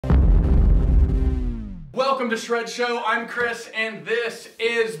Welcome to Shred Show. I'm Chris, and this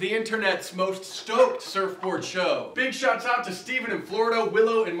is the internet's most stoked surfboard show. Big shouts out to Stephen in Florida,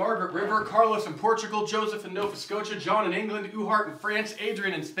 Willow in Margaret River, Carlos in Portugal, Joseph in Nova Scotia, John in England, Uhart in France,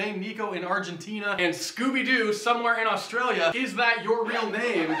 Adrian in Spain, Nico in Argentina, and Scooby-Doo somewhere in Australia. Is that your real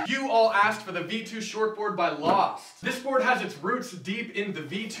name? You all asked for the V2 shortboard by Lost. This board has its roots deep in the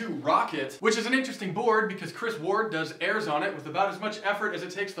V2 Rocket, which is an interesting board because Chris Ward does airs on it with about as much effort as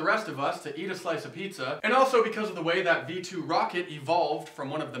it takes the rest of us to eat a slice of pizza. And also because of the way that V2 Rocket evolved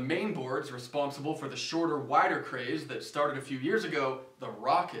from one of the main boards responsible for the shorter, wider craze that started a few years ago, the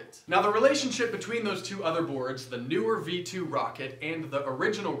Rocket. Now the relationship between those two other boards, the newer V2 Rocket and the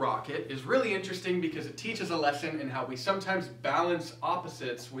original Rocket, is really interesting because it teaches a lesson in how we sometimes balance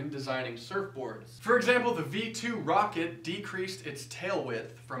opposites when designing surfboards. For example, the V2 Rocket decreased its tail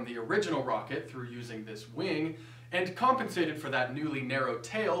width from the original Rocket through using this wing, and compensated for that newly narrow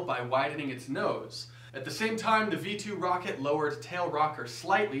tail by widening its nose. At the same time, the V2 Rocket lowered tail rocker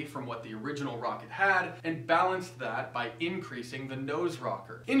slightly from what the original Rocket had, and balanced that by increasing the nose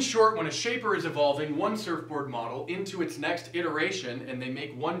rocker. In short, when a shaper is evolving one surfboard model into its next iteration and they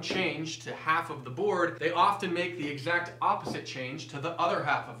make one change to half of the board, they often make the exact opposite change to the other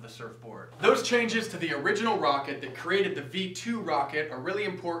half of the surfboard. Those changes to the original Rocket that created the V2 Rocket are really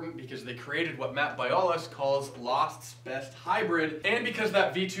important because they created what Matt Biolas calls Lost's best hybrid, and because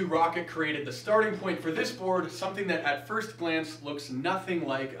that V2 Rocket created the starting point for this board, something that at first glance looks nothing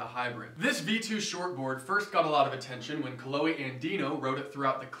like a hybrid. This V2 shortboard first got a lot of attention when Kolohe Andino wrote it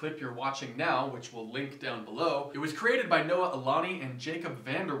throughout the clip you're watching now, which we'll link down below. It was created by Noah Alani and Jacob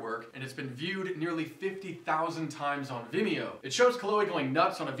Vanderwerk, and it's been viewed nearly 50,000 times on Vimeo. It shows Kolohe going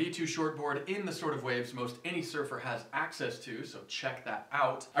nuts on a V2 shortboard in the sort of waves most any surfer has access to, so check that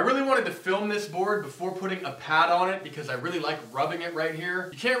out. I really wanted to film this board before putting a pad on it because I really like rubbing it right here.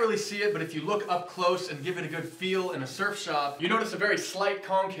 You can't really see it, but if you look up close and give it a good feel in a surf shop, you notice a very slight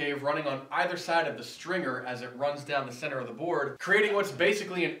concave running on either side of the stringer as it runs down the center of the board, creating what's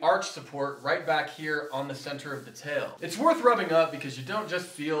basically an arch support right back here on the center of the tail. It's worth rubbing up because you don't just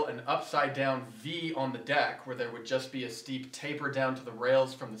feel an upside down V on the deck where there would just be a steep taper down to the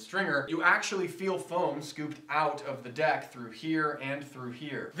rails from the stringer. You actually feel foam scooped out of the deck through here and through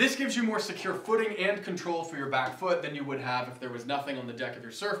here. This gives you more secure footing and control for your back foot than you would have if there was nothing on the deck of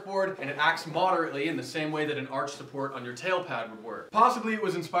your surfboard, and it acts moderately in the same way that an arch support on your tail pad would work. Possibly it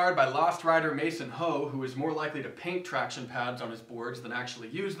was inspired by Lost rider Mason Ho, who is more likely to paint traction pads on his boards than actually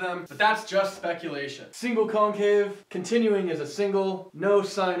use them, but that's just speculation. Single concave, continuing as a single, no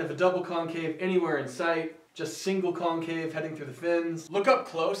sign of a double concave anywhere in sight. Just single concave heading through the fins. Look up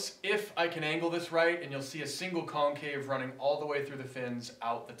close if I can angle this right, and you'll see a single concave running all the way through the fins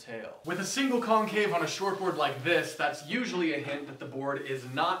out the tail. With a single concave on a shortboard like this, that's usually a hint that the board is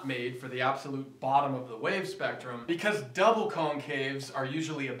not made for the absolute bottom of the wave spectrum, because double concaves are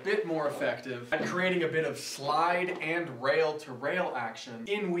usually a bit more effective at creating a bit of slide and rail-to-rail action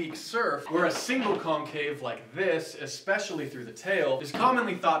in weak surf, where a single concave like this, especially through the tail, is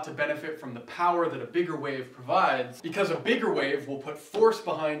commonly thought to benefit from the power that a bigger wave provides, because a bigger wave will put force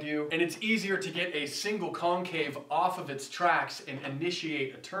behind you, and it's easier to get a single concave off of its tracks and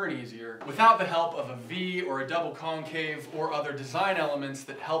initiate a turn easier without the help of a V or a double concave or other design elements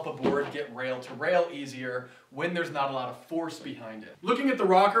that help a board get rail to rail easier when there's not a lot of force behind it. Looking at the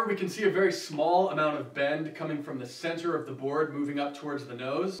rocker, we can see a very small amount of bend coming from the center of the board moving up towards the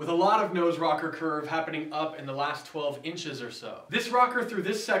nose, with a lot of nose rocker curve happening up in the last 12 inches or so. This rocker through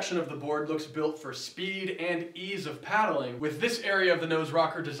this section of the board looks built for speed and ease of paddling, with this area of the nose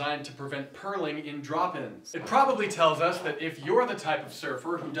rocker designed to prevent purling in drop-ins. It probably tells us that if you're the type of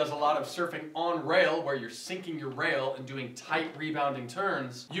surfer who does a lot of surfing on rail, where you're sinking your rail and doing tight rebounding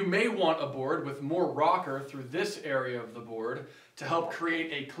turns, you may want a board with more rocker through this area of the board to help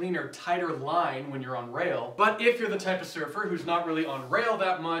create a cleaner, tighter line when you're on rail. But if you're the type of surfer who's not really on rail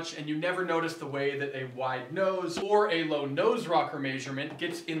that much and you never notice the way that a wide nose or a low nose rocker measurement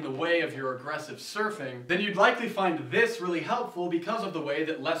gets in the way of your aggressive surfing, then you'd likely find this really helpful because of the way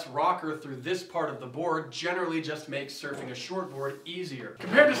that less rocker through this part of the board generally just makes surfing a shortboard easier.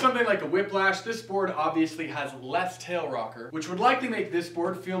 Compared to something like a Whiplash, this board obviously has less tail rocker, which would likely make this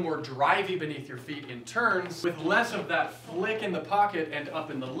board feel more drivey beneath your feet in turns, with less of that flick in the pocket and up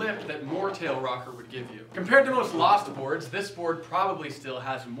in the lip that more tail rocker would give you. Compared to most Lost boards, this board probably still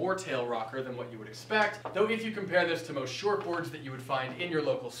has more tail rocker than what you would expect, though if you compare this to most shortboards that you would find in your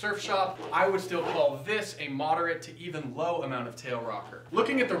local surf shop, I would still call this a moderate to even low amount of tail rocker.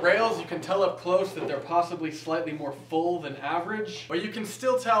 Looking at the rails, you can tell up close that they're possibly slightly more full than average, but you can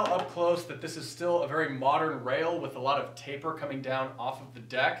still tell up close that this is still a very modern rail with a lot of taper coming down off of the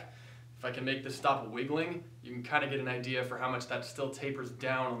deck. If I can make this stop wiggling, you can kind of get an idea for how much that still tapers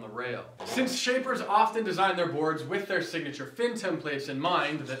down on the rail. Since shapers often design their boards with their signature fin templates in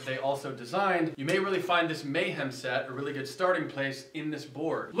mind that they also designed, you may really find this Mayhem set a really good starting place in this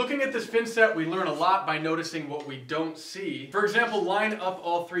board. Looking at this fin set, we learn a lot by noticing what we don't see. For example, line up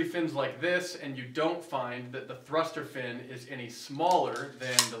all three fins like this, and you don't find that the thruster fin is any smaller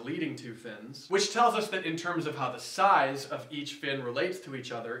than the leading two fins, which tells us that in terms of how the size of each fin relates to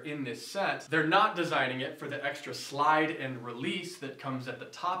each other in this set, they're not designing it for the extra slide and release that comes at the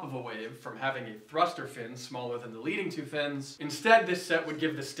top of a wave from having a thruster fin smaller than the leading two fins. Instead, this set would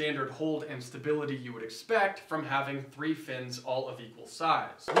give the standard hold and stability you would expect from having three fins all of equal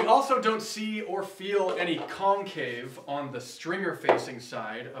size. We also don't see or feel any concave on the stringer facing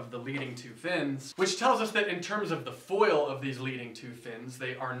side of the leading two fins, which tells us that in terms of the foil of these leading two fins,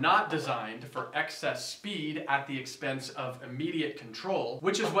 they are not designed for excess speed at the expense of immediate control,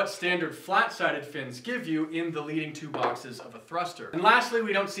 which is what standard flat-sided fins give you in the leading two boxes of a thruster. And lastly,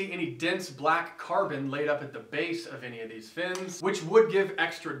 we don't see any dense black carbon laid up at the base of any of these fins, which would give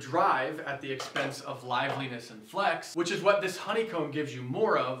extra drive at the expense of liveliness and flex, which is what this honeycomb gives you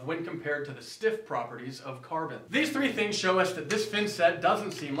more of when compared to the stiff properties of carbon. These three things show us that this fin set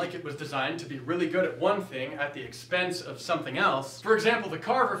doesn't seem like it was designed to be really good at one thing at the expense of something else. For example, the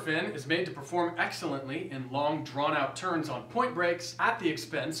carver fin is made to perform excellently in long drawn-out turns on point breaks at the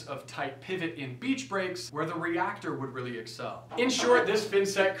expense of tight pivot in beach breaks where the reactor would really excel. In short, this fin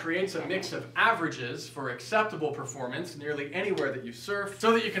set creates a mix of averages for acceptable performance nearly anywhere that you surf,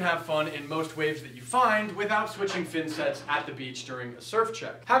 so that you can have fun in most waves that you find without switching fin sets at the beach during a surf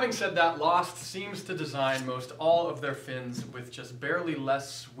check. Having said that, Lost seems to design most all of their fins with just barely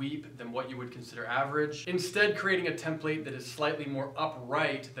less sweep than what you would consider average, instead creating a template that is slightly more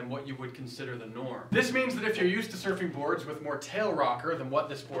upright than what you would consider the norm. This means that if you're used to surfing boards with more tail rocker than what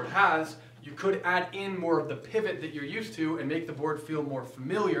this board has, you could add in more of the pivot that you're used to and make the board feel more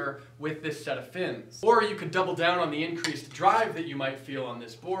familiar with this set of fins. Or you could double down on the increased drive that you might feel on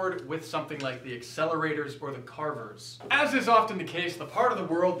this board with something like the accelerators or the carvers. As is often the case, the part of the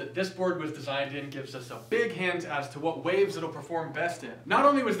world that this board was designed in gives us a big hint as to what waves it'll perform best in. Not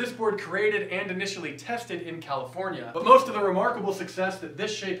only was this board created and initially tested in California, but most of the remarkable success that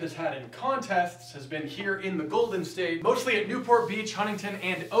this shape has had in contests has been here in the Golden State, mostly at Newport Beach, Huntington,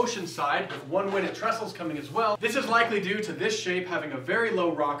 and Oceanside, with one win at Trestles coming as well. This is likely due to this shape having a very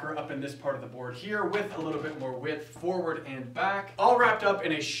low rocker up in this part of the board here with a little bit more width forward and back, all wrapped up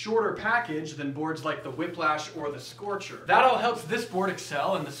in a shorter package than boards like the Whiplash or the Scorcher. That all helps this board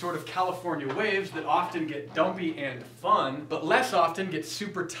excel in the sort of California waves that often get dumpy and fun, but less often get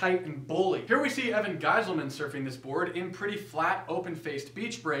super tight and bully. Here we see Evan Geiselman surfing this board in pretty flat, open-faced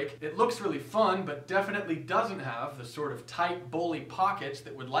beach break. It looks really fun, but definitely doesn't have the sort of tight, bully pockets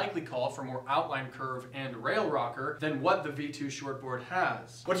that would likely call for more outline curve and rail rocker than what the V2 shortboard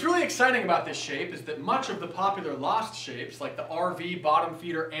has. What's really exciting about this shape is that much of the popular Lost shapes, like the RV, bottom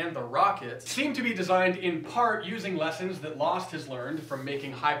feeder, and the Rocket, seem to be designed in part using lessons that Lost has learned from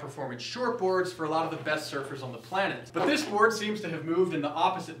making high-performance shortboards for a lot of the best surfers on the planet. But this board seems to have moved in the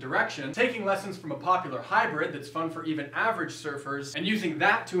opposite direction, taking lessons from a popular hybrid that's fun for even average surfers, and using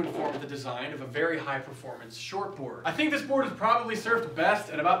that to inform the design of a very high-performance shortboard. I think this board is probably surfed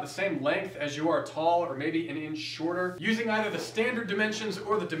best at about the same length as you are tall, or maybe an inch shorter, using either the standard dimensions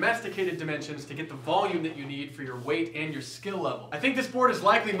or the domesticated dimensions to get the volume that you need for your weight and your skill level. I think this board is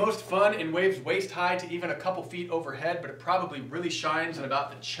likely most fun in waves waist high to even a couple feet overhead, but it probably really shines in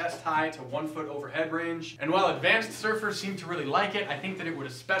about the chest high to 1 foot overhead range. And while advanced surfers seem to really like it, I think that it would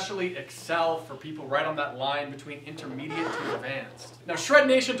especially excel for people right on that line between intermediate to advanced. Now, Shred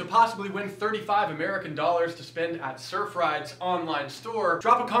Nation, to possibly win $35 American to spend at Surf Ride's online store,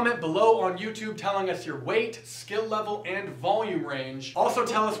 drop a comment below on YouTube telling us your weight, skill level, and volume range. Also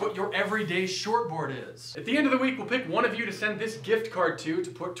tell us what your everyday shortboard is. At the end of the week, we'll pick one of you to send this gift card to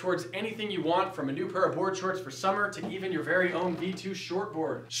put towards anything you want, from a new pair of board shorts for summer to even your very own V2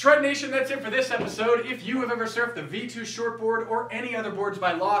 shortboard. Shred Nation, that's it for this episode. If you have ever surfed the V2 shortboard or any other boards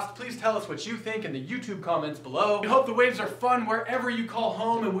by Lost, please tell us what you think in the YouTube comments below. We hope the waves are fun wherever you call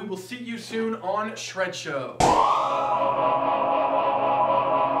home, and we will see you soon on Shred Show.